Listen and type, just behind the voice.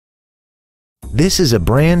This is a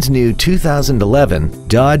brand new 2011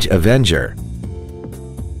 Dodge Avenger.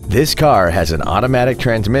 This car has an automatic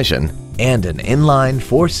transmission and an inline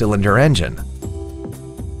 4-cylinder engine.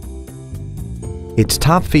 Its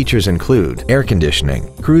top features include air conditioning,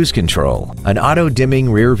 cruise control, an auto-dimming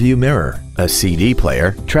rear-view mirror, a CD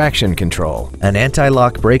player, traction control, an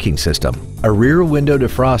anti-lock braking system, a rear window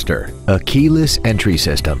defroster, a keyless entry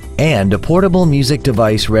system, and a portable music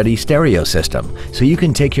device-ready stereo system so you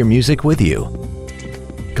can take your music with you.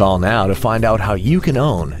 Call now to find out how you can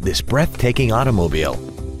own this breathtaking automobile.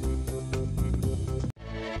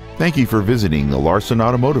 Thank you for visiting the Larson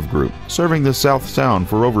Automotive Group, serving the South Sound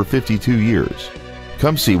for over 52 years.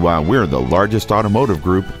 Come see why we're the largest automotive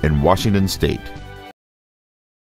group in Washington State.